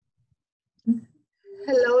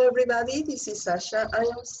Hello, everybody. This is Sasha. I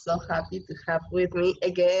am so happy to have with me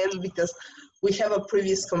again because we have a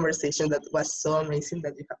previous conversation that was so amazing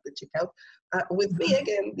that you have to check out. With me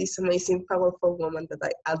again, this amazing, powerful woman that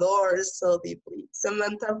I adore so deeply,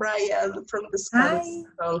 Samantha Bryan from the Scottish Hi.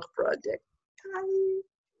 Song Project. Hi.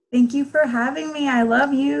 Thank you for having me. I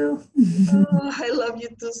love you. Oh, I love you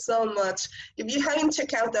too so much. If you haven't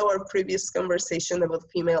checked out our previous conversation about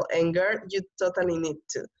female anger, you totally need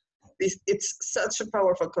to. It's such a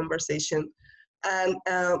powerful conversation and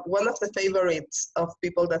one of the favorites of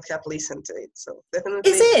people that have listened to it. So Is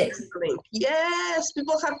definitely it? link. Yes,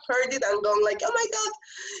 people have heard it and gone like, oh my God,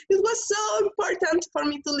 it was so important for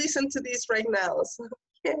me to listen to this right now. So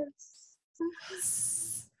yes.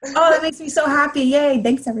 Yes. Oh, that makes me so happy. Yay.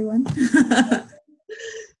 Thanks, everyone.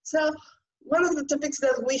 So one of the topics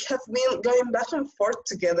that we have been going back and forth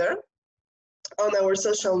together on our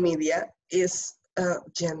social media is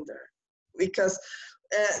gender, because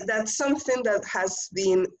that's something that has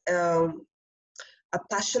been a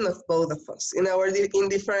passion of both of us in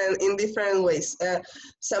different ways.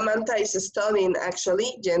 Samantha is studying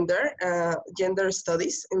actually gender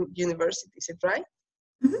studies in university. Is it right?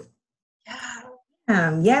 Mhm. Yeah.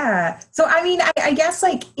 Yeah. So, I mean, I guess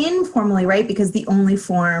like informally, right? Because the only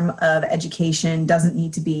form of education doesn't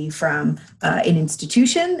need to be from an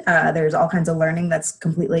institution. There's all kinds of learning that's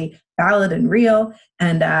completely valid and real.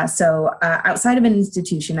 And outside of an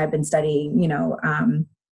institution, I've been studying,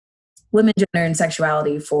 women, gender, and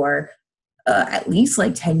sexuality for at least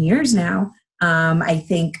like 10 years now. I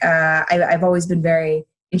think I've always been very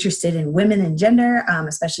interested in women and gender,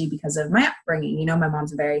 especially because of my upbringing. My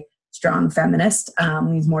mom's a very strong feminist,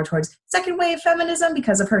 leans more towards second wave feminism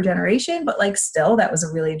because of her generation, but like still, that was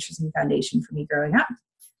a really interesting foundation for me growing up.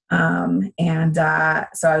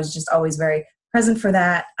 So I was just always very present for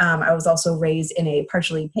that. I was also raised in a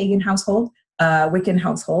partially pagan household, Wiccan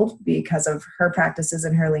household, because of her practices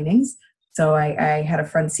and her leanings. So I had a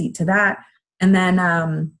front seat to that. And then,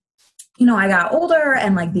 I got older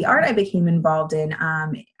and like the art I became involved in,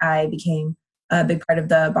 I became a big part of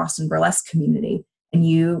the Boston burlesque community. And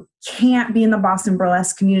you can't be in the Boston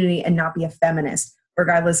burlesque community and not be a feminist,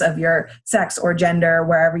 regardless of your sex or gender,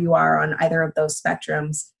 wherever you are on either of those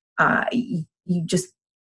spectrums. You just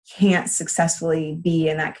can't successfully be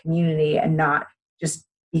in that community and not just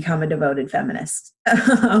become a devoted feminist.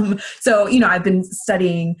 I've been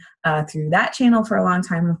studying through that channel for a long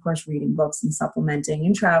time, and of course, reading books and supplementing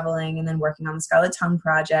and traveling, and then working on the Scarlet Tongue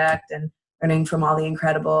Project and learning from all the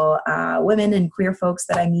incredible women and queer folks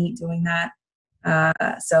that I meet doing that.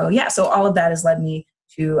 So all of that has led me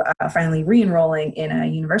to finally re-enrolling in a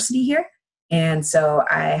university here. And so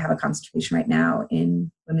I have a concentration right now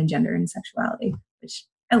in women, gender, and sexuality, which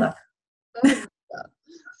I love. Oh my God.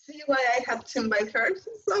 See why I have to invite her? It's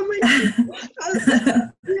so amazing.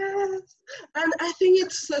 Yes, and I think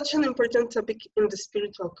it's such an important topic in the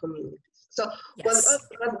spiritual community. So what Yes.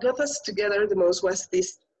 what got us together the most was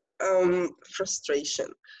this frustration,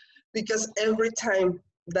 because every time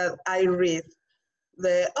that I read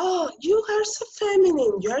you are so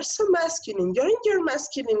feminine, you are so masculine, you're in your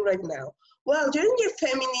masculine right now. Well, you're in your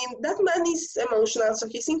feminine. That man is emotional, so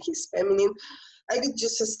he's in his feminine. I could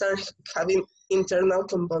just start having internal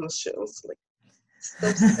convulsions. Like,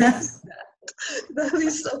 stop saying that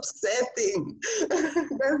is upsetting.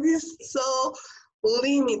 That is so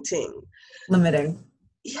limiting. Limiting.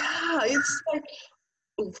 Yeah, it's like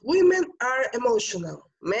women are emotional,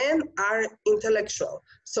 men are intellectual.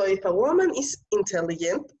 So if a woman is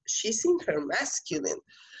intelligent, she's in her masculine.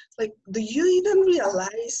 Like, do you even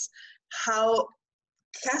realize how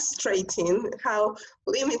castrating, how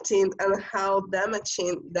limiting, and how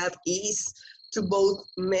damaging that is to both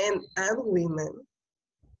men and women?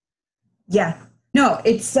 Yeah. No,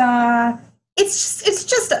 it's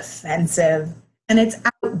just offensive and it's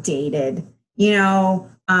outdated.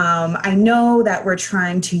 I know that we're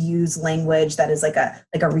trying to use language that is like a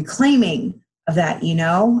reclaiming of that,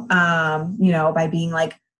 by being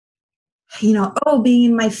like,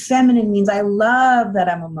 being my feminine means I love that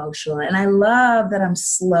I'm emotional and I love that I'm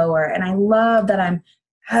slower and I love that I'm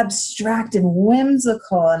abstract and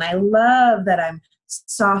whimsical and I love that I'm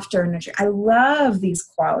softer and nurturing. I love these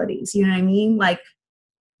qualities. You know what I mean? Like,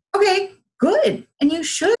 okay, good. And you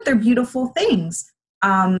should. They're beautiful things.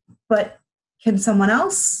 But can someone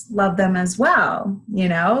else love them as well?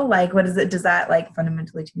 Like what is it? Does that like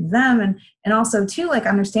fundamentally change them? And also too, like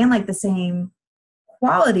understand like the same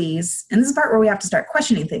qualities. And this is the part where we have to start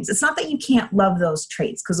questioning things. It's not that you can't love those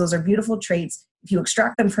traits, because those are beautiful traits. If you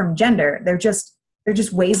extract them from gender, they're just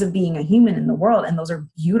ways of being a human in the world, and those are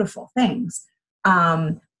beautiful things.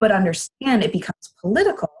 But understand it becomes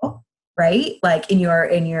political right? Like in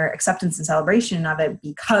your acceptance and celebration of it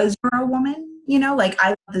because you're a woman, like I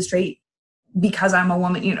love this trait because I'm a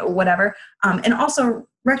woman, whatever. And also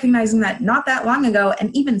recognizing that not that long ago,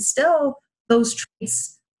 and even still, those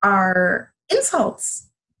traits are insults.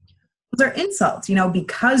 Those are insults,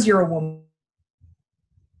 because you're a woman,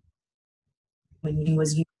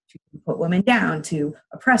 was used to put women down, to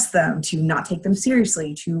oppress them, to not take them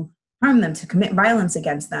seriously, to harm them, to commit violence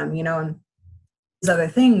against them, and these other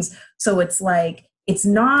things. So it's like, it's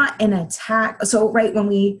not an attack. So, right, when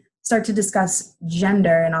we start to discuss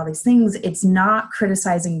gender and all these things, it's not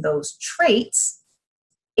criticizing those traits.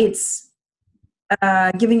 It's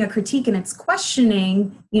giving a critique, and it's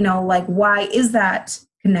questioning, like, why is that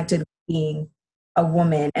connected with being a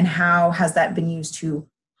woman, and how has that been used to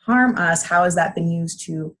harm us? How has that been used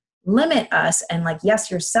to limit us? And like,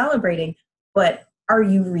 yes, you're celebrating, but are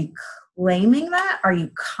you reclaiming that? Are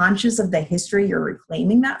you conscious of the history you're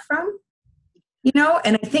reclaiming that from?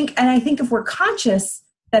 And I think if we're conscious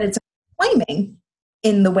that it's reclaiming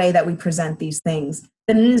in the way that we present these things,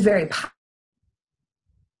 then it is very powerful.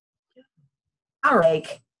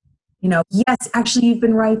 Like, yes, actually, you've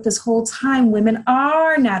been right this whole time. Women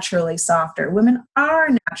are naturally softer. Women are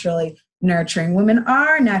naturally nurturing. Women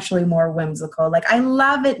are naturally more whimsical. Like, I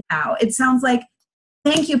love it now. It sounds like,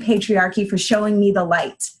 thank you, patriarchy, for showing me the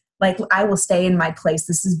light. Like, I will stay in my place.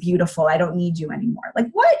 This is beautiful. I don't need you anymore. Like,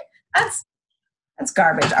 what? That's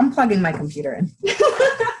garbage. I'm plugging my computer in.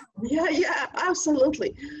 Yeah,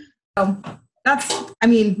 absolutely. So that's,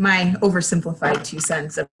 my oversimplified 2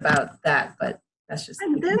 cents about that, but that's just.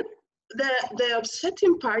 And then the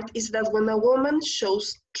upsetting part is that when a woman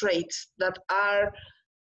shows traits that are,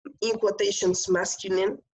 in quotations,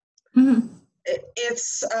 masculine, Mm-hmm.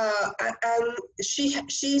 It's and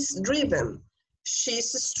she's driven,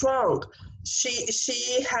 she's strong,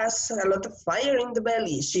 she has a lot of fire in the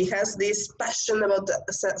belly, she has this passion about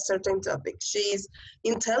a certain topic, she's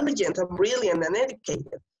intelligent and brilliant and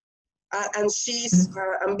educated, and she's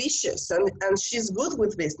ambitious, and she's good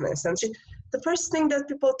with business, and the first thing that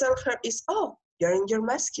people tell her is, oh, you're in your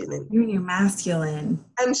masculine. You're in your masculine.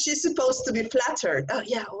 And she's supposed to be flattered. Oh,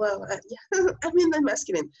 yeah, well, yeah, I'm in my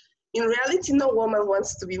masculine. In reality, no woman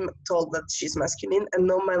wants to be told that she's masculine, and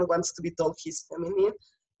no man wants to be told he's feminine,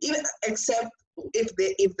 even except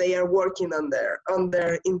if they are working on their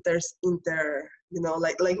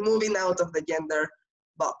like moving out of the gender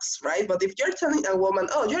box, right? But if you're telling a woman,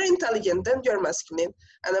 oh, you're intelligent, then you're masculine,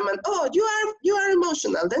 and a man, oh, you are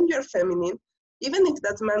emotional, then you're feminine, even if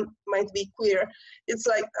that man might be queer, it's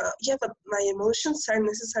like, yeah, but my emotions are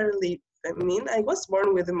necessarily feminine. I was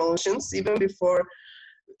born with emotions even before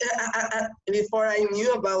I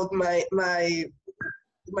knew about my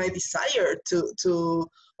desire to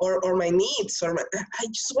or my needs, I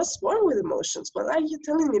just was born with emotions. But are you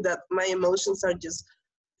telling me that my emotions are just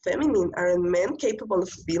feminine? Aren't men capable of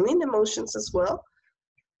feeling emotions as well?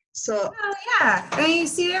 So yeah, you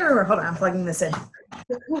see it everywhere. Hold on, I'm plugging this in.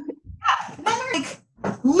 Men are like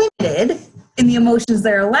limited in the emotions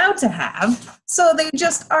they're allowed to have, so they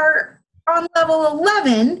just are on level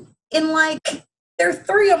 11 in like there are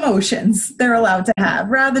 3 emotions they're allowed to have,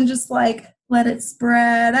 rather than just like let it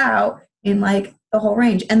spread out in like the whole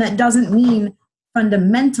range. And that doesn't mean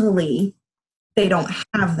fundamentally they don't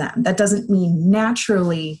have them. That doesn't mean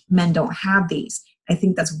naturally men don't have these. I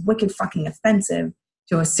think that's wicked fucking offensive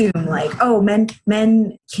to assume like, oh, men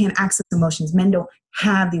can't access emotions. Men don't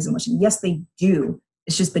have these emotions. Yes, they do.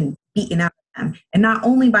 It's just been beaten out of them. And not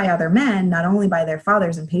only by other men, not only by their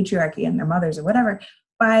fathers and patriarchy and their mothers or whatever,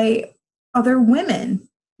 by other women.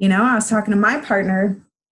 I was talking to my partner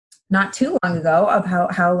not too long ago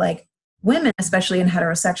about how like women, especially in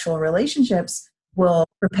heterosexual relationships, will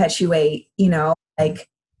perpetuate, like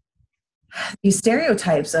these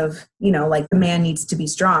stereotypes of, like the man needs to be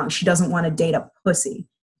strong. She doesn't want to date a pussy.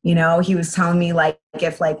 He was telling me like,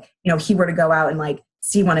 if like, he were to go out and like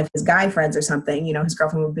see one of his guy friends or something, his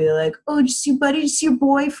girlfriend would be like, oh, just your buddy, just your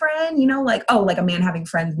boyfriend, like, oh, like a man having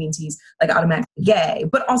friends means he's like automatically gay,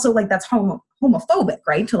 but also like that's homophobic,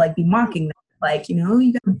 right? To like be mocking them, like,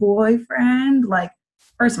 you got a boyfriend, like,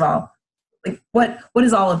 first of all, like what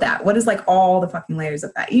is all of that? What is like all the fucking layers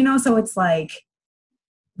of that? So it's like,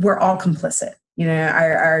 we're all complicit,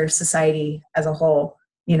 our society as a whole,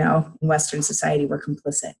 in Western society, we're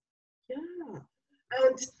complicit. Yeah.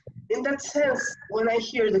 And in that sense, when I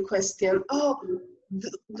hear the question, oh, do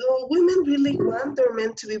women really want their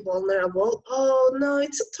men to be vulnerable? Oh, no,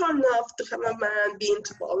 it's a turn off to have a man being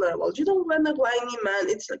too vulnerable. You don't want a whiny man.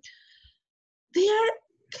 It's like, they are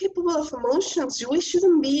capable of emotions. We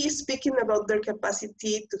shouldn't be speaking about their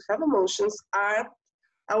capacity to have emotions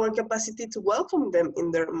our capacity to welcome them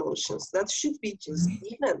in their emotions. That should be just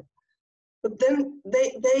given. But then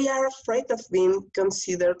they are afraid of being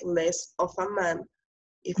considered less of a man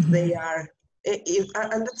if they are,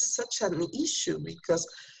 and that's such an issue because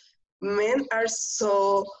men are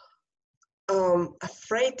so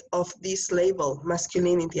afraid of this label,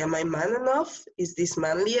 masculinity. Am I man enough? Is this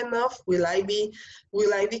manly enough? Will I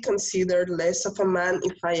be considered less of a man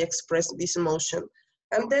if I express this emotion?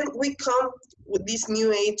 And then we come with this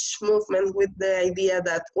new age movement with the idea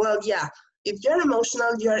that, well, yeah, if you're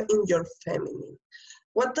emotional, you're in your feminine.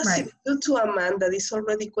 What does it do to a man that is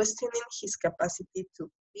already questioning his capacity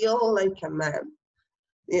to feel like a man?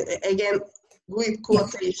 Again, with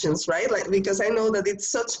quotations, right? Like, because I know that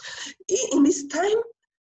it's such, in this time,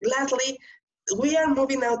 gladly, we are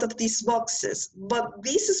moving out of these boxes, but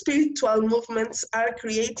these spiritual movements are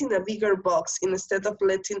creating a bigger box instead of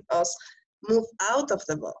letting us move out of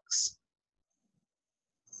the box.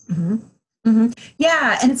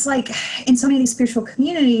 Yeah, and it's like in so many of these spiritual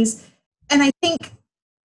communities, and I think,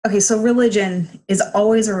 okay, so religion is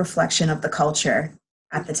always a reflection of the culture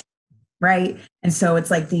at the time, right? And so it's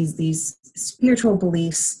like these spiritual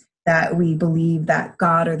beliefs that we believe that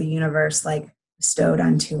God or the universe like bestowed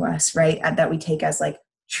onto us, right? That we take as like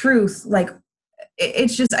truth. Like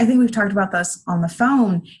it's just, I think we've talked about this on the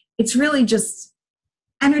phone. It's really just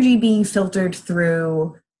energy being filtered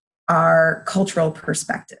through our cultural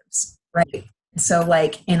perspectives, right? So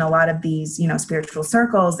like in a lot of these, spiritual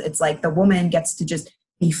circles, it's like the woman gets to just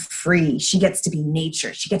be free. She gets to be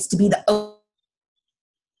nature. She gets to be the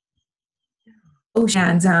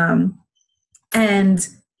oceans. And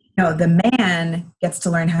the man gets to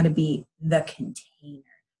learn how to be the container.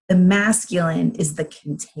 The masculine is the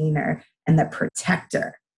container and the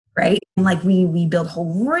protector, right? And like we build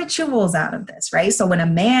whole rituals out of this, right? So when a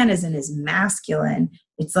man is in his masculine,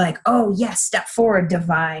 it's like, oh yes, step forward,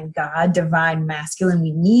 divine God, divine masculine.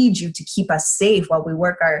 We need you to keep us safe while we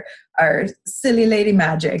work our silly lady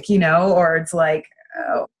magic, or it's like,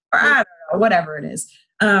 or I don't know, whatever it is.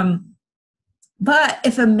 But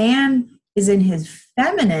if a man is in his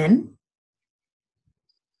feminine,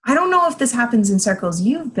 I don't know if this happens in circles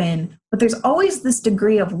you've been, but there's always this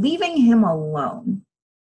degree of leaving him alone.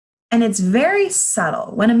 And it's very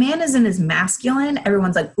subtle. When a man is in his masculine,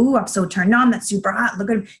 everyone's like, ooh, I'm so turned on. That's super hot. Look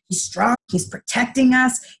at him. He's strong. He's protecting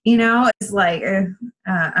us. It's like,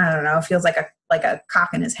 I don't know. It feels like a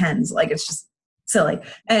cock in his hens. Like, it's just silly.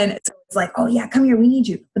 And it's like, oh yeah, come here. We need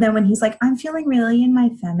you. But then when he's like, I'm feeling really in my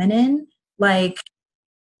feminine, like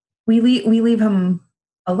we leave him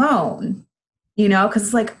alone, because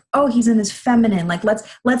it's like, oh, he's in his feminine. Like,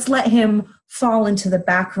 let's let him fall into the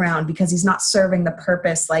background because he's not serving the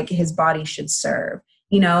purpose like his body should serve,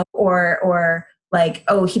 or like,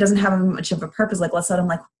 oh, he doesn't have much of a purpose. Like, let's let him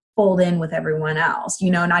like fold in with everyone else,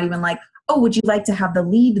 not even like, oh, would you like to have the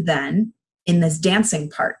lead then in this dancing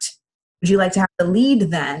part? Would you like to have the lead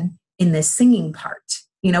then in this singing part?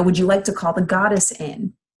 Would you like to call the goddess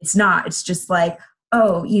in? It's not, it's just like,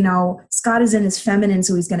 oh, Scott is in his feminine,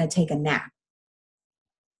 so he's going to take a nap.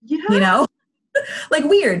 Yeah. Like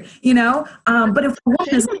weird, but if a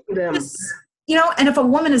woman is like, and if a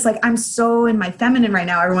woman is like, I'm so in my feminine right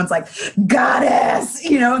now, everyone's like, goddess,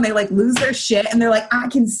 and they like lose their shit and they're like, I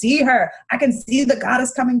can see her. I can see the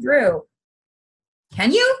goddess coming through.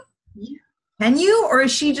 Can you? Yeah. Can you? Or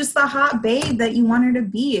is she just the hot babe that you want her to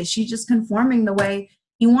be? Is she just conforming the way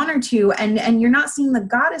you want her to? And you're not seeing the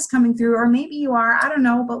goddess coming through, or maybe you are, I don't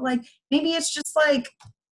know, but like, maybe it's just like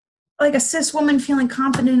a cis woman feeling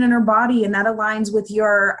confident in her body, and that aligns with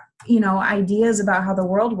your, ideas about how the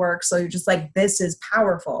world works. So you're just like, this is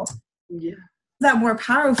powerful. Yeah. Is that more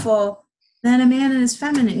powerful than a man in his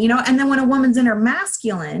feminine, And then when a woman's in her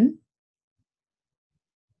masculine,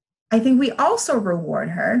 I think we also reward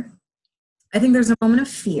her. I think there's a moment of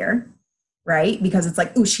fear, right? Because it's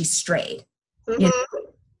like, ooh, she's straight.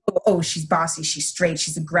 Oh, she's bossy, she's straight,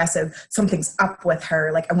 she's aggressive, something's up with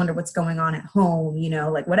her. Like, I wonder what's going on at home,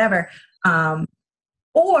 like whatever.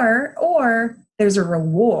 Or there's a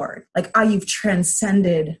reward, like, you've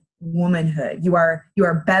transcended womanhood. You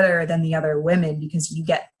are better than the other women because you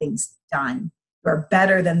get things done. You are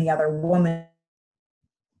better than the other woman.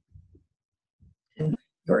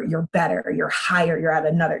 You're better, you're higher, you're at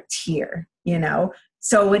another tier,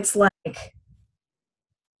 So it's like,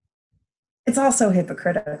 it's also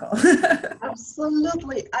hypocritical.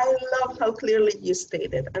 Absolutely. I love how clearly you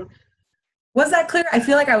stated. And was that clear? I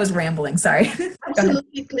feel like I was rambling. Sorry.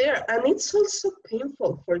 Absolutely clear. And it's also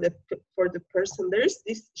painful for the person. There is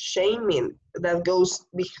this shaming that goes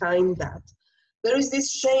behind that. There is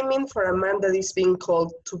this shaming for a man that is being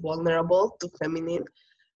called too vulnerable, too feminine.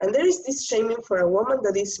 And there is this shaming for a woman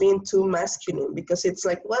that is being too masculine, because it's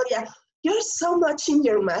like, well, yeah, you're so much in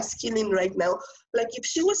your masculine right now. Like if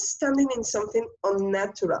she was standing in something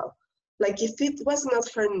unnatural, like if it was not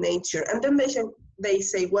her nature. And then they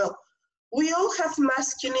say, well, we all have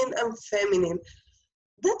masculine and feminine.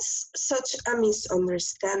 That's such a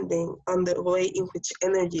misunderstanding on the way in which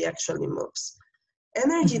energy actually moves.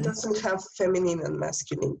 Energy doesn't have feminine and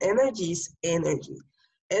masculine. Energy is energy.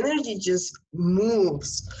 Energy just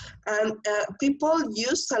moves. And people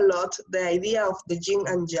use a lot the idea of the yin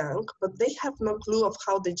and yang, but they have no clue of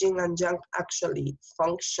how the yin and yang actually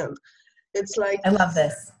function. It's like, I love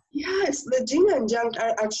this. yes, the yin and yang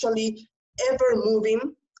are actually ever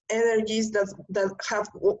moving energies that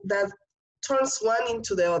turns one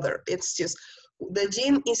into the other. It's just the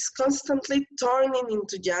yin is constantly turning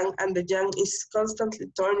into yang, and the yang is constantly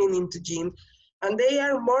turning into yin. And they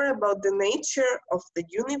are more about the nature of the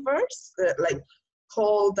universe, like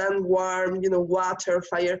cold and warm, water,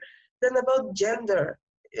 fire, than about gender.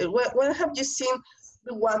 When have you seen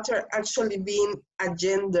the water actually being a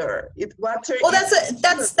gender? Well,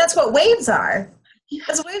 that's what waves are. Yeah.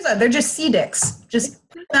 That's what waves are. They're just sea dicks, just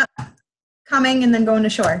coming and then going to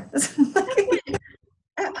shore.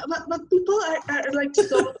 But people are like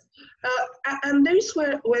so, and there's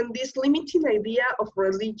when this limiting idea of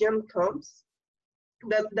religion comes,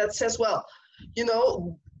 that says, well,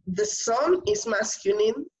 the sun is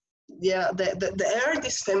masculine, yeah, the earth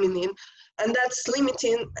is feminine, and that's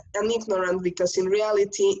limiting and ignorant, because in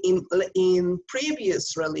reality, in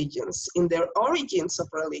previous religions, in their origins of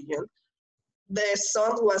religion, the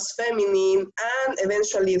sun was feminine, and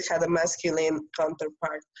eventually it had a masculine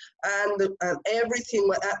counterpart, and everything,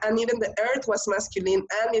 and even the earth was masculine,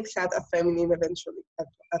 and it had a feminine eventually a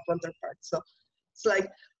counterpart. So it's like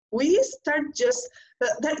we start just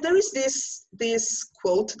there is this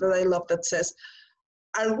quote that I love that says,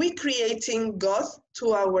 "Are we creating God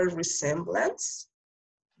to our resemblance,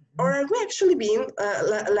 or are we actually being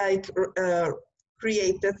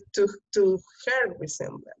created to her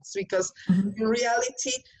resemblance?" Because in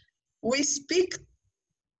reality, we speak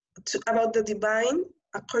about the divine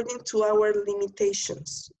according to our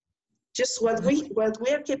limitations. Just what we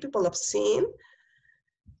are capable of seeing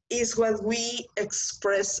is what we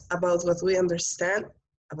express about what we understand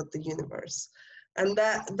about the universe. And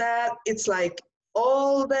that it's like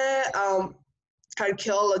all the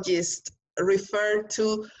archaeologists refer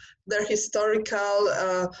to their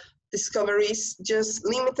historical discoveries just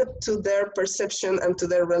limited to their perception and to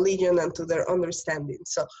their religion and to their understanding.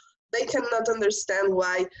 So they cannot understand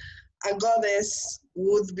why a goddess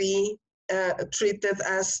would be treated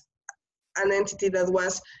as an entity that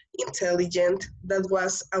was intelligent, that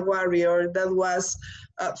was a warrior, that was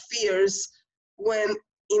fierce, when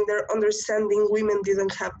in their understanding women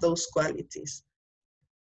didn't have those qualities.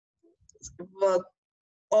 But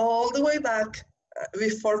all the way back,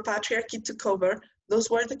 before patriarchy took over, those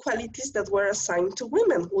were the qualities that were assigned to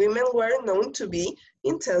women. Women were known to be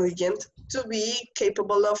intelligent, to be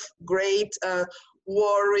capable of great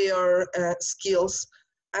warrior skills,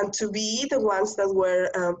 and to be the ones that were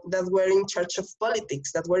in charge of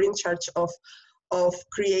politics, that were in charge of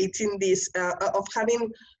creating this, of having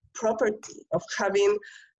property, of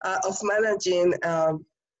managing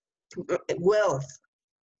wealth.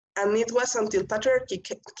 And it was until patriarchy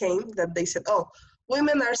came that they said, oh,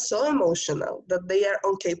 women are so emotional that they are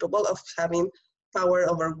incapable of having power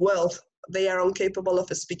over wealth. They are incapable of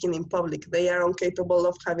speaking in public. They are incapable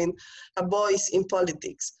of having a voice in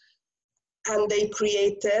politics. And they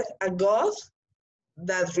created a god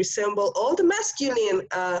that resembled all the masculine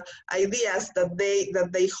ideas that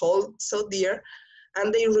they hold so dear.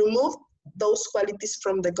 And they removed those qualities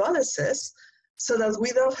from the goddesses, so that we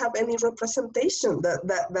don't have any representation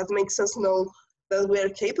that makes us know that we are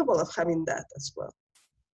capable of having that as well.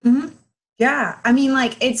 Mm-hmm. Yeah, I mean,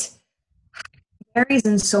 like it varies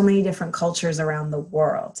in so many different cultures around the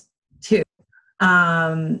world too.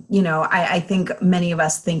 I think many of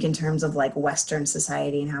us think in terms of like Western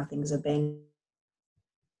society and how things have been,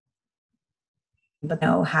 but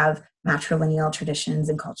have matrilineal traditions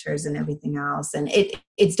and cultures and everything else, and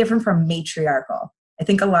it's different from matriarchal. I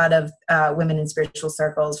think a lot of women in spiritual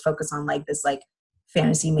circles focus on like this like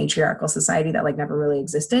fantasy matriarchal society that like never really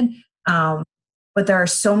existed. But there are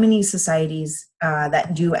so many societies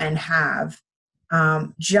that do and have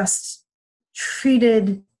just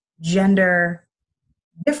treated gender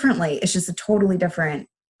differently. It's just a totally different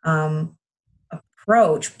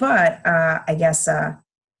approach. But I guess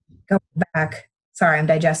go back. Sorry, I'm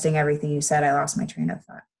digesting everything you said. I lost my train of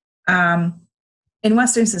thought. In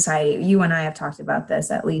Western society, you and I have talked about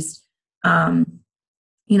this at least,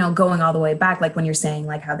 going all the way back, like when you're saying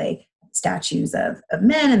like how they statues of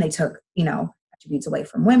men and they took, attributes away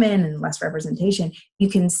from women and less representation, you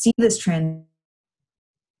can see this transition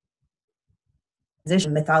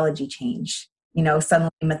mythology change.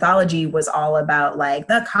 Suddenly mythology was all about like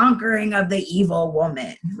the conquering of the evil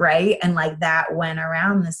woman, right? And like that went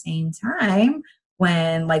around the same time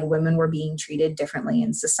when like women were being treated differently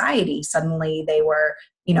in society. Suddenly they were,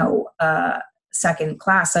 second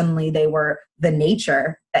class. Suddenly they were the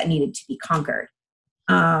nature that needed to be conquered.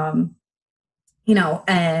 And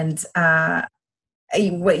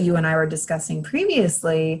what you and I were discussing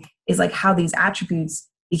previously is like how these attributes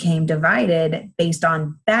became divided based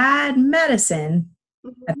on bad medicine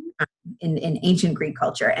in ancient Greek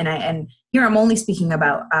culture. And here I'm only speaking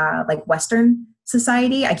about like Western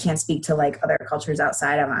society. I can't speak to like other cultures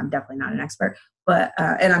outside. I'm definitely not an expert, but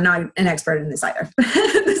and I'm not an expert in this either.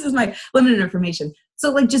 This is my limited information.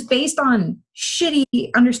 So like just based on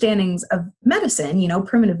shitty understandings of medicine,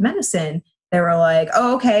 primitive medicine, they were like,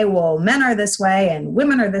 oh, okay, well, men are this way and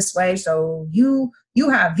women are this way. So you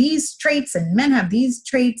have these traits and men have these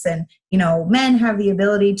traits, and, men have the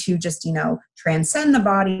ability to just, transcend the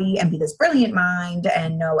body and be this brilliant mind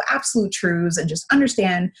and know absolute truths and just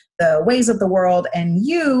understand the ways of the world. And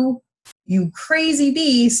you crazy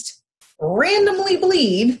beast, randomly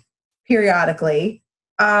bleed periodically.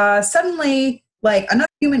 Suddenly, like another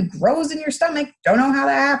human grows in your stomach. Don't know how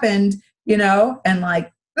that happened, and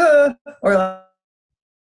like, or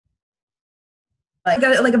like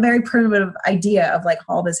a very primitive idea of like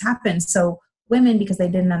all this happened. So women, because they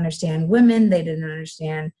didn't understand women, they didn't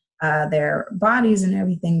understand their bodies and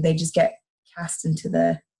everything, they just get cast into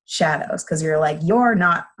the shadows because you're like, you're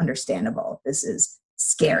not understandable. This is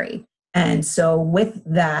scary. And so with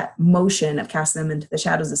that motion of casting them into the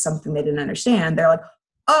shadows as something they didn't understand, they're like,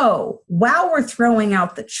 oh, while we're throwing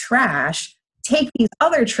out the trash, take these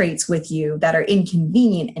other traits with you that are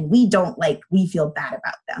inconvenient and we feel bad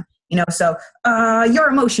about them. So you're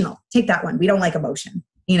emotional. Take that one. We don't like emotion.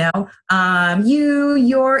 You're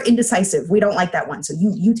indecisive. We don't like that one. So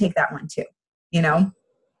you take that one too.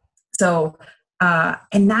 So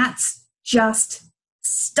and that's just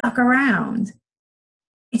stuck around.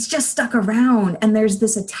 It's just stuck around. And there's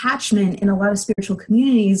this attachment in a lot of spiritual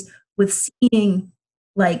communities with seeing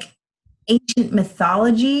like ancient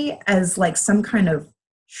mythology as like some kind of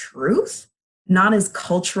truth, not as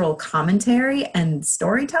cultural commentary and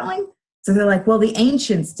storytelling. So they're like, well, the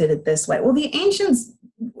ancients did it this way. Well, the ancients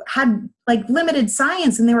had like limited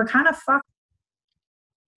science and they were kind of fucked.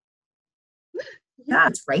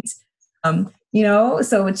 That's right. So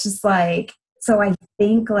it's just like, so I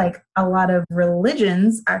think like a lot of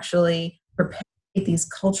religions actually perpetuate these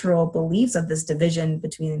cultural beliefs of this division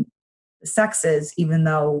between the sexes, even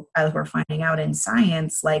though as we're finding out in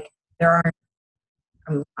science, like there aren't,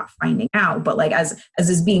 we're not finding out, but like as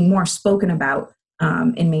is being more spoken about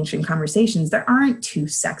in mainstream conversations, there aren't two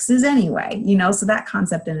sexes anyway, so that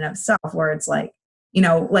concept in and of itself, where it's like,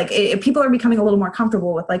 people are becoming a little more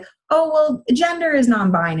comfortable with like, oh, well, gender is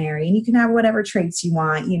non-binary and you can have whatever traits you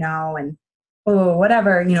want, and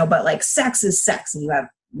whatever, but like sex is sex and you have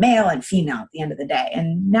male and female at the end of the day.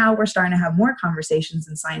 And now we're starting to have more conversations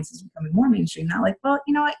and science is becoming more mainstream now. Like, well,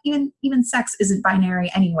 what, even sex isn't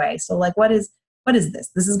binary anyway. So like, what is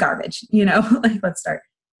this? This is garbage, like let's start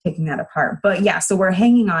taking that apart. But yeah, so we're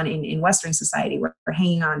hanging on in Western society, we're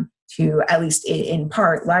hanging on to, at least in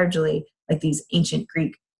part, largely like these ancient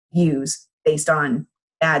Greek views based on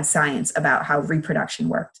bad science about how reproduction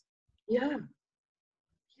worked. Yeah.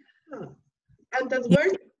 And that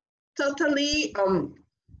we're totally,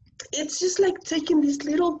 it's just like taking this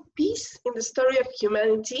little piece in the story of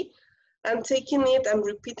humanity and taking it and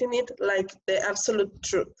repeating it like the absolute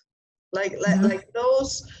truth. Like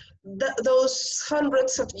those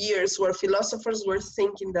hundreds of years where philosophers were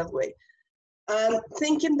thinking that way. And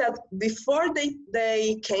thinking that before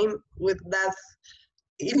they came with that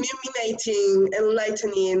illuminating,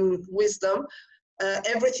 enlightening wisdom,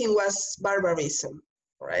 everything was barbarism,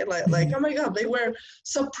 right? Like, oh my God, they were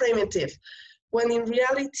so primitive. When in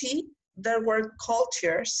reality, there were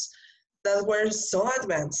cultures that were so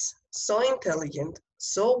advanced, so intelligent,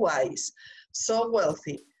 so wise, so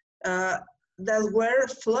wealthy, that were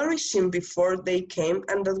flourishing before they came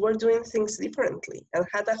and that were doing things differently and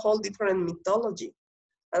had a whole different mythology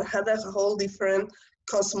and had a whole different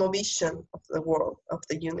cosmovision of the world, of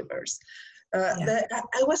the universe.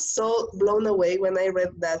 I was so blown away when I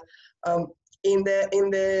read that in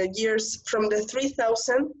the years from the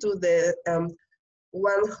 3000 to the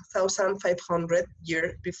 1500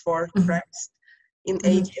 year before Christ in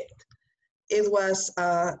Egypt, it was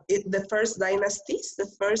the first dynasties, the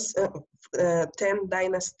first 10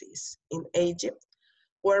 dynasties in Egypt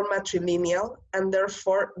were matrilineal, and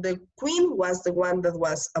therefore the queen was the one that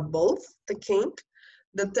was above the king.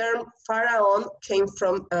 The term pharaoh came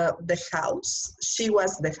from the house. She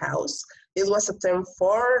was the house. It was a term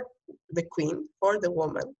for the queen, for the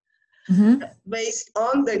woman, based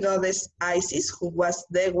on the goddess Isis, who was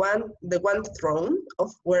the one throne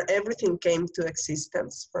of where everything came to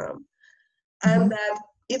existence from. And that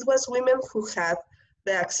it was women who had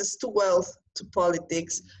the access to wealth, to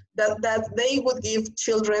politics, that they would give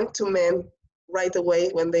children to men right away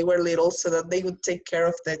when they were little so that they would take care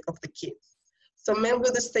of the kids. So men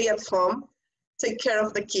would stay at home, take care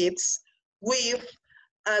of the kids, weave,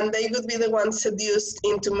 and they would be the ones seduced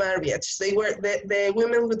into marriage. They were the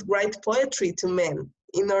women would write poetry to men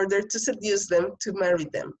in order to seduce them to marry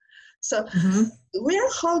them. So we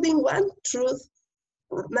are holding one truth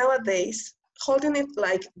nowadays, holding it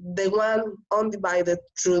like the one undivided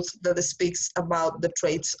truth that speaks about the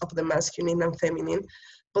traits of the masculine and feminine.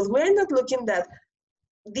 But we're not looking that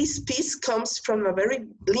this piece comes from a very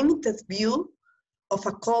limited view of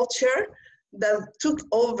a culture that took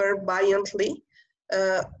over violently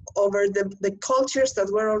over the cultures that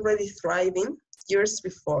were already thriving years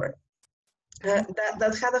before.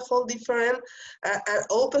 That had a whole different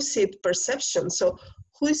opposite perception. So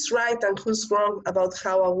who is right and who's wrong about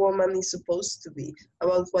how a woman is supposed to be,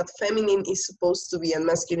 about what feminine is supposed to be and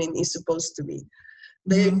masculine is supposed to be.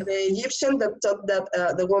 The Egyptian that thought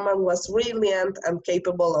that the woman was brilliant and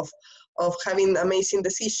capable of having amazing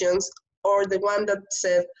decisions, or the one that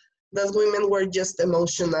said that women were just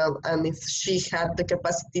emotional, and if she had the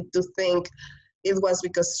capacity to think, it was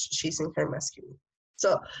because she's in her masculine.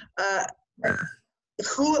 So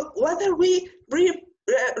what are we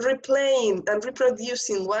replaying and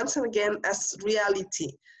reproducing once and again as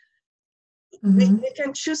reality? We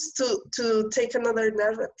can choose to take another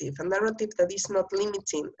narrative, a narrative that is not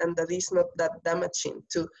limiting and that is not that damaging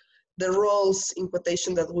to the roles, in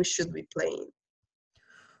quotation, that we should be playing.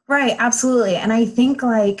 Right, absolutely. And I think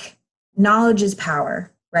like knowledge is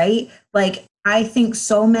power, right? Like I think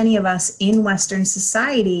so many of us in Western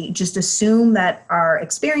society just assume that our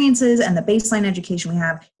experiences and the baseline education we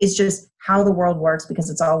have is just how the world works because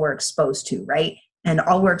it's all we're exposed to, right? And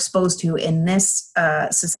all we're exposed to in this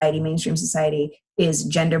society, mainstream society, is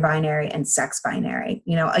gender binary and sex binary.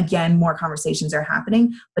 You know, again, more conversations are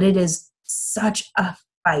happening, but it is such a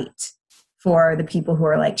fight for the people who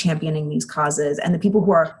are like championing these causes and the people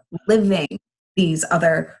who are living these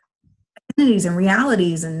other identities and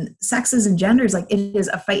realities and sexes and genders. Like it is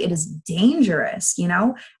a fight. It is dangerous, you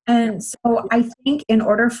know? And so I think in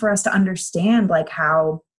order for us to understand like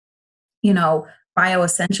how, you know,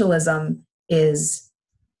 bioessentialism is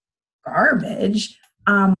garbage,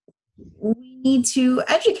 we need to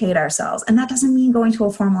educate ourselves. And that doesn't mean going to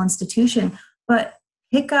a formal institution, but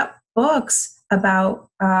pick up books about,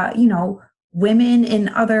 you know, women in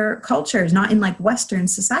other cultures, not in like Western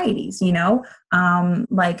societies, you know,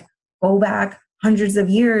 like go back hundreds of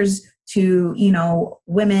years to, you know,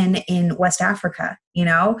 women in West Africa, you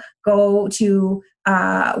know, go to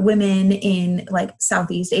women in like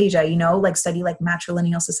Southeast Asia, you know, like study like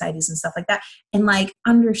matrilineal societies and stuff like that. And like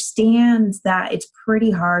understand that it's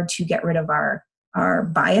pretty hard to get rid of our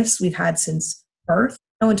bias we've had since birth,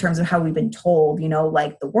 you know, in terms of how we've been told, you know,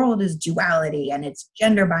 like the world is duality and it's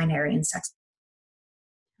gender binary and sex.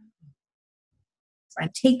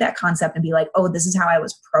 And take that concept and be like, oh, this is how I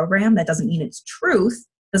was programmed. That doesn't mean it's truth.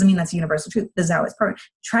 Doesn't mean that's universal truth. This is how it's programmed.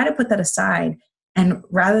 Try to put that aside. And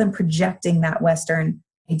rather than projecting that Western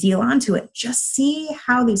ideal onto it, just see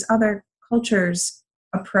how these other cultures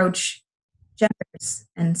approach genders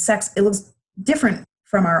and sex. It looks different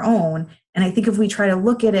from our own. And I think if we try to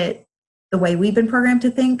look at it the way we've been programmed to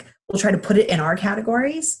think, we'll try to put it in our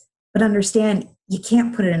categories, but understand you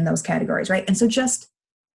can't put it in those categories, right? And so just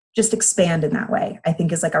expand in that way, I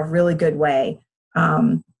think is like a really good way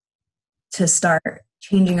to start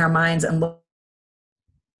changing our minds and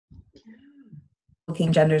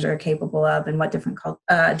looking genders are capable of and what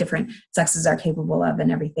different sexes are capable of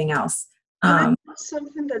and everything else.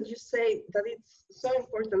 Something that you say that it's so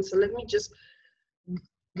important. So let me just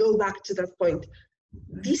go back to that point.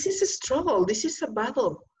 This is a struggle. This is a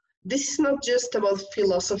battle. This is not just about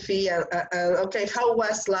philosophy and okay, how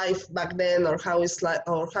was life back then, or how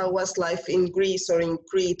was life in Greece or in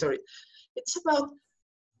Crete, or it's about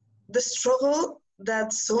the struggle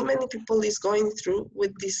that so many people is going through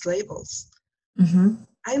with these labels.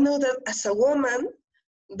 I know that as a woman,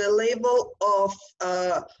 the label of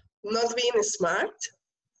not being smart,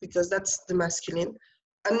 because that's the masculine,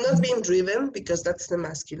 I'm not being driven because that's the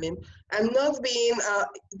masculine. I'm not being,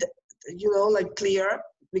 like clear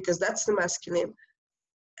because that's the masculine.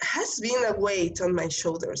 Has been a weight on my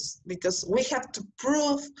shoulders because we have to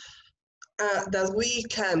prove that we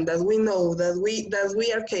can, that we know, that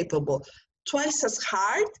we are capable. Twice as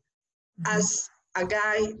hard as a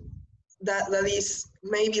guy that is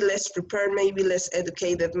maybe less prepared, maybe less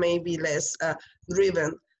educated, maybe less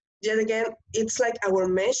driven. Yet again, it's like our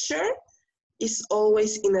measure is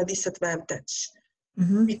always in a disadvantage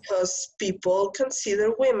because people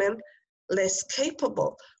consider women less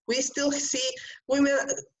capable. We still see women.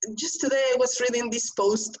 Just today, I was reading this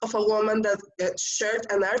post of a woman that shared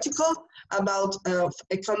an article about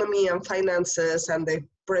economy and finances and the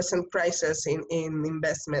present crisis in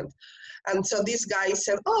investment. And so this guy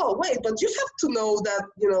said, oh, wait, but you have to know that,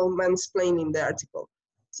 mansplaining the article.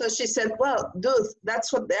 So she said, well, dude,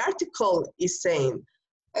 that's what the article is saying.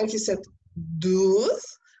 And he said, dude,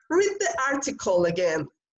 read the article again.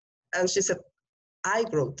 And she said, I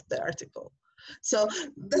wrote the article. So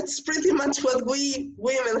that's pretty much what we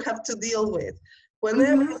women have to deal with.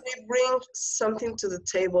 Whenever we bring something to the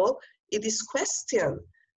table, it is questioned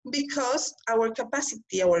because our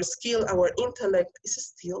capacity, our skill, our intellect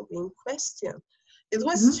is still being questioned. It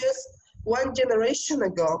was just one generation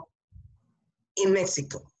ago in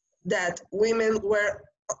Mexico that women were,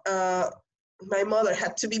 my mother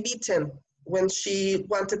had to be beaten when she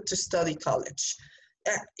wanted to study college.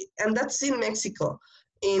 And that's in Mexico.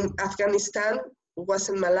 In Afghanistan,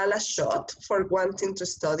 wasn't Malala shot for wanting to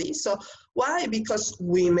study? So why? Because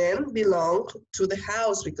women belong to the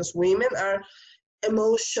house, because women are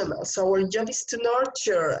emotional. So our job is to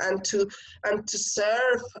nurture and to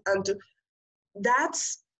serve and to.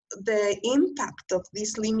 That's the impact of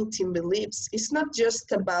these limiting beliefs. It's not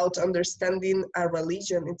just about understanding a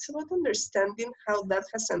religion. It's about understanding how that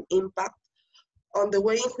has an impact on the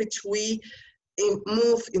way in which we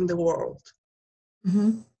move in the world.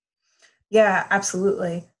 Yeah,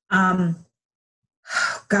 absolutely. God,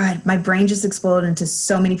 my brain just exploded into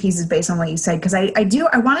so many pieces based on what you said. Because I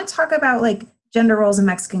want to talk about like gender roles in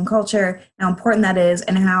Mexican culture, how important that is,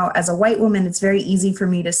 and how as a white woman, it's very easy for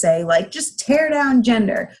me to say like, just tear down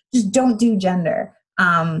gender, just don't do gender.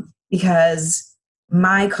 Because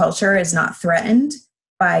my culture is not threatened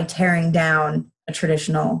by tearing down a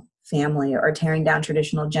traditional family or tearing down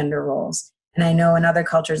traditional gender roles. And I know in other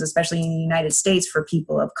cultures, especially in the United States, for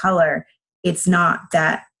people of color, it's not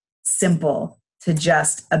that simple to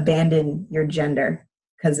just abandon your gender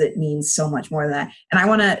because it means so much more than that. And I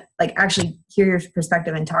want to like actually hear your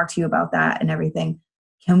perspective and talk to you about that and everything.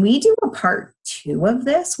 Can we do a part 2 of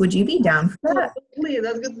this? Would you be down for that? Absolutely,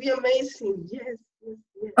 that would be amazing. Yes.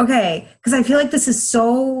 Okay, because I feel like this is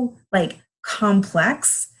so like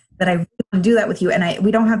complex that I really want to do that with you, and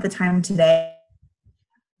we don't have the time today.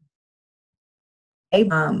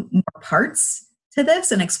 More parts to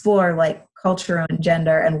this and explore like culture and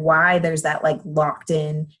gender and why there's that like locked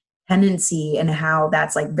in tendency and how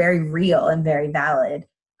that's like very real and very valid.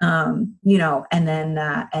 And then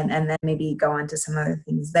and then maybe go into some other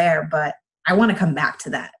things there. But I want to come back to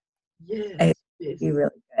that. Yes. It'd be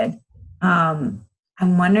really good. I'm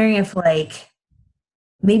wondering if like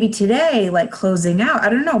maybe today, like closing out, I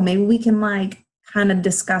don't know, maybe we can like kind of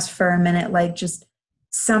discuss for a minute, like just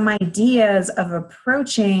some ideas of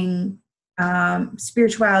approaching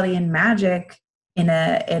spirituality and magic in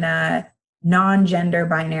a non-gender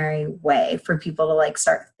binary way for people to like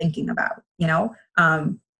start thinking about,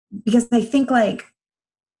 because I think like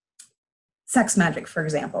sex magic, for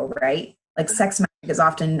example, right? Like sex magic is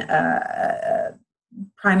often a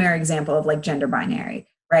primary example of like gender binary,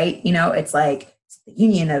 right? It's like the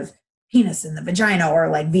union of penis and the vagina, or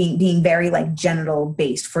like being very like genital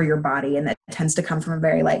based for your body, and that tends to come from a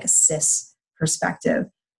very like cis perspective.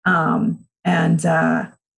 And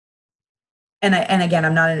again,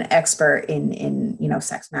 I'm not an expert in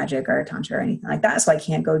sex magic or tantra or anything like that, so I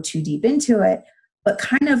can't go too deep into it. But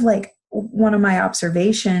kind of like one of my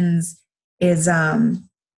observations is,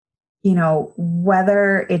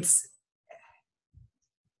 whether it's,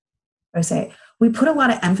 we put a lot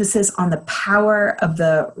of emphasis on the power of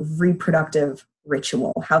the reproductive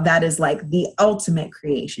ritual, how that is like the ultimate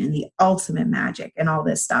creation, the ultimate magic, and all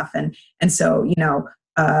this stuff. And so,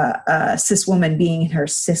 a cis woman being in her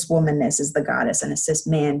cis womanness is the goddess, and a cis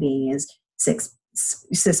man being his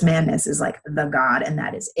cis manness is like the god, and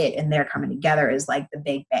that is it. And they're coming together is like the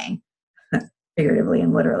Big Bang, figuratively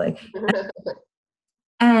and literally.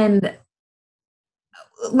 And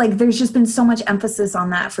like, there's just been so much emphasis on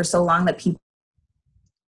that for so long that people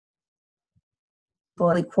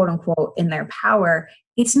people, like, quote unquote, in their power,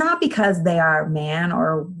 it's not because they are man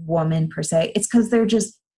or woman per se. It's because they're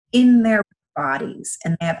just in their bodies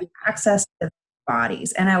and they have access to their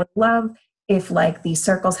bodies. And I would love if like these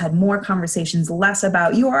circles had more conversations, less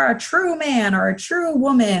about you are a true man or a true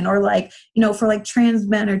woman, or like, you know, for like trans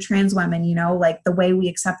men or trans women, you know, like the way we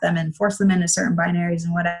accept them and force them into certain binaries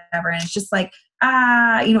and whatever. And it's just like,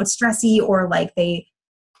 you know, it's stressy, or like the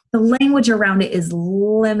language around it is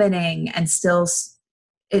limiting, and still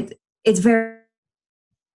it's very,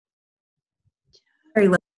 very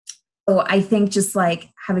limiting. So I think just like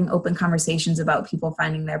having open conversations about people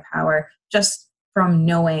finding their power just from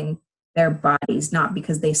knowing their bodies, not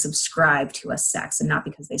because they subscribe to a sex and not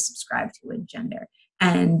because they subscribe to a gender.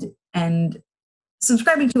 And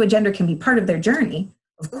subscribing to a gender can be part of their journey,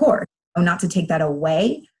 of course, not to take that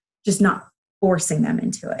away, just not forcing them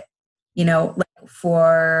into it. You know, like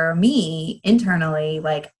for me internally,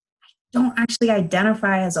 like I don't actually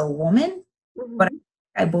identify as a woman, but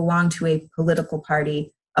I belong to a political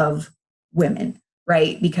party of women,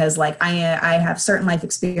 right? Because like I have certain life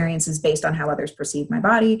experiences based on how others perceive my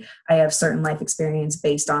body. I have certain life experience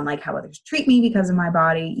based on like how others treat me because of my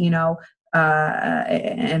body, you know,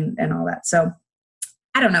 and all that. So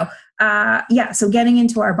I don't know. Yeah. So getting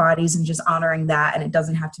into our bodies and just honoring that, and it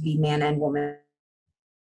doesn't have to be man and woman.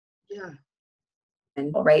 Yeah.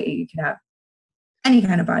 Right. You can have any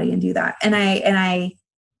kind of body and do that.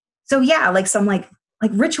 So yeah, like some like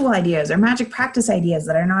ritual ideas or magic practice ideas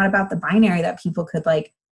that are not about the binary that people could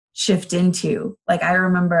like shift into. Like I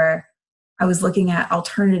remember I was looking at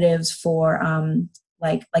alternatives for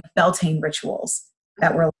like Beltane rituals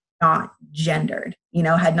that were not gendered, you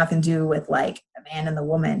know, had nothing to do with like the man and the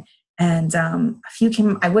woman. And a few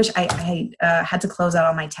came, I wish I had to close out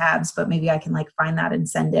all my tabs, but maybe I can like find that and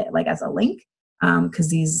send it like as a link. Cause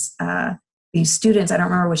these students, I don't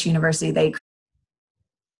remember which university, they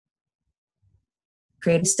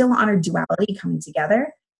created, still honored duality coming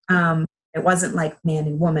together. It wasn't like man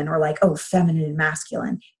and woman or like, oh, feminine and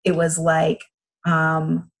masculine. It was like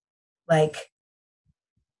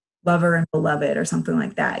lover and beloved or something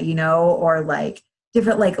like that, you know, or like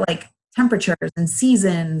different like temperatures and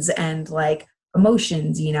seasons and like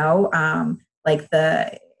emotions, you know, like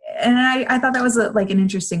and I thought that was like an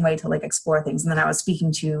interesting way to like explore things. And then I was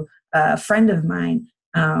speaking to a friend of mine,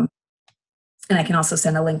 and I can also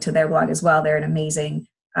send a link to their blog as well. They're an amazing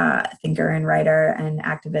thinker and writer and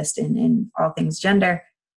activist in all things gender.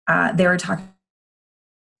 They were talking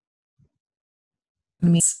to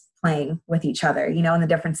me playing with each other, you know, and the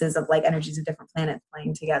differences of like energies of different planets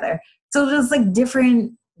playing together. So just like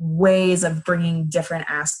different ways of bringing different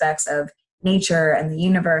aspects of nature and the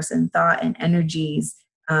universe and thought and energies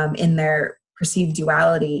in their perceived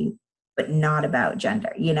duality, but not about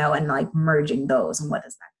gender, you know, and like merging those, and what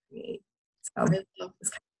does that create? So it's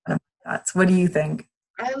kind of one of my thoughts. What do you think?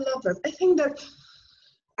 I love it. I think that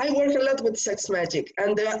I work a lot with sex magic,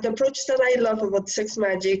 and the approach that I love about sex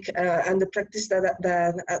magic and the practice that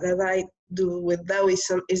I do with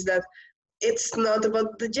Taoism is that it's not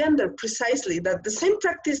about the gender precisely, that the same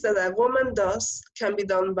practice that a woman does can be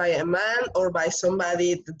done by a man or by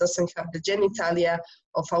somebody that doesn't have the genitalia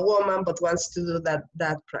of a woman but wants to do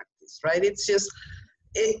that practice, right? It's just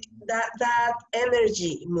that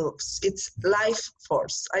energy moves. It's life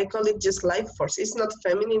force. I call it just life force. It's not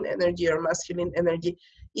feminine energy or masculine energy.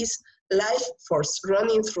 It's life force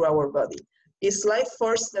running through our body. It's life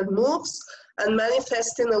force that moves and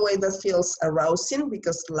manifests in a way that feels arousing,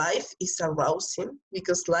 because life is arousing,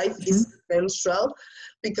 because life is sensual,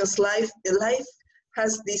 because life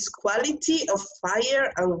has this quality of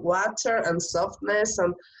fire and water and softness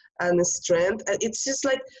and strength. It's just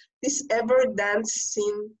like this ever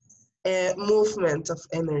dancing movement of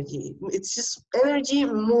energy. It's just energy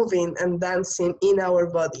moving and dancing in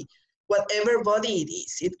our body, whatever body it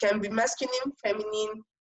is. It can be masculine, feminine,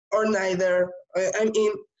 or neither.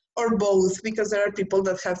 Or both, because there are people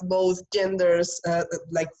that have both genders,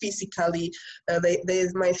 like physically, they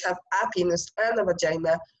might have a penis and a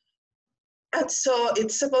vagina. And so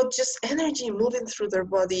it's about just energy moving through their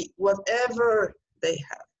body, whatever they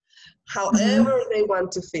have, however they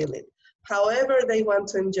want to feel it, however they want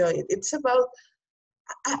to enjoy it. It's about,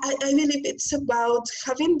 I believe it's about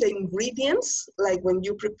having the ingredients, like when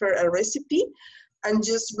you prepare a recipe, and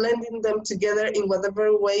just blending them together in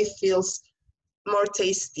whatever way feels more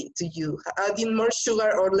tasty to you, adding more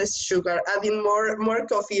sugar or less sugar, adding more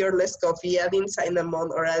coffee or less coffee, adding cinnamon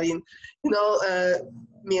or adding,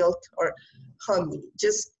 milk or honey.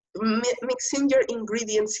 Just mixing your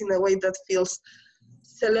ingredients in a way that feels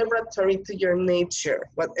celebratory to your nature,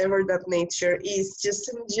 whatever that nature is,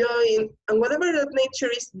 just enjoying, and whatever that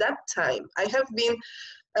nature is that time. I have been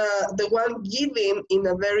the one giving in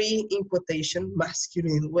a very, in quotation,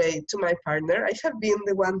 masculine way to my partner. I have been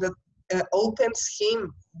the one that opens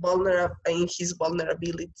him in his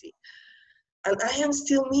vulnerability. And I am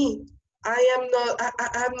still me. I'm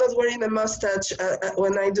not wearing a mustache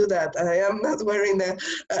when I do that. I am not wearing I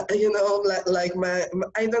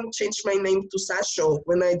don't change my name to Sasho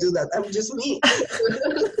when I do that. I'm just me.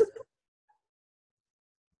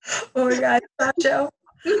 Oh my God, Sasho.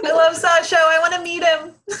 I love Sasho. I want to meet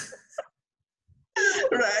him.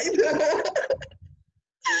 Right.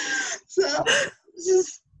 So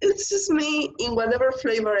it's just me in whatever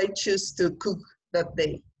flavor I choose to cook that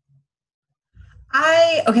day.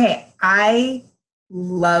 I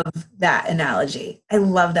love that analogy. I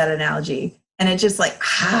love that analogy. And it's just like,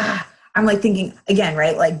 I'm like thinking again,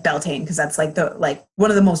 right? Like Beltane, because that's like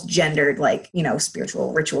one of the most gendered,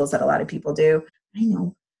 spiritual rituals that a lot of people do. I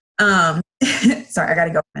know. Sorry, I got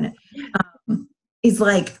to go a minute. Is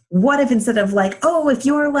like, what if instead of like, oh, if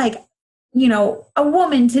you're like, a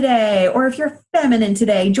woman today, or if you're feminine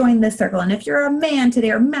today, join this circle. And if you're a man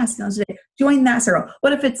today or masculine today, join that circle.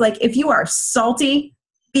 What if it's like, if you are salty,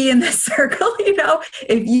 be in this circle,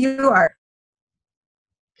 if you are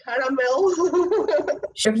caramel,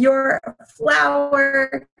 if you're a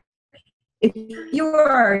flour, if you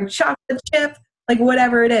are chocolate chip, like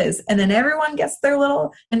whatever it is. And then everyone gets their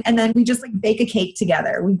little, and then we just like bake a cake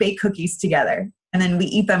together. We bake cookies together. And then we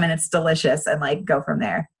eat them and it's delicious and like go from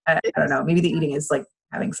there. I don't know. Maybe the eating is like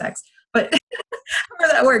having sex, but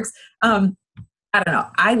however that works. I don't know.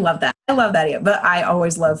 I love that. I love that idea, but I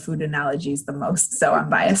always love food analogies the most. So I'm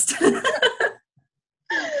biased.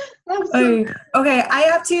 Okay. I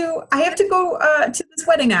have to go to this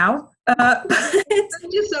wedding now. Thank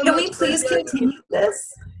you so can much. We please continue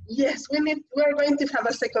this? Yes, we're going to have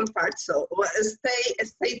a second part, so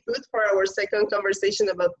stay put for our second conversation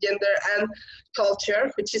about gender and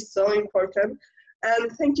culture, which is so important.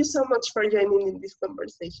 And thank you so much for joining in this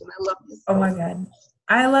conversation. I love you so much. Oh my God.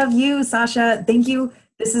 I love you, Sasha. Thank you.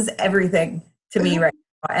 This is everything to me right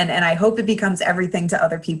now. And I hope it becomes everything to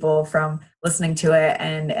other people from listening to it.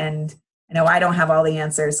 And I know I don't have all the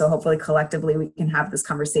answers, so hopefully collectively we can have this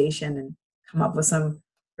conversation and come up with some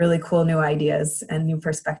really cool new ideas and new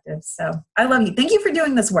perspectives. So I love you. Thank you for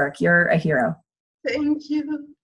doing this work. You're a hero. Thank you.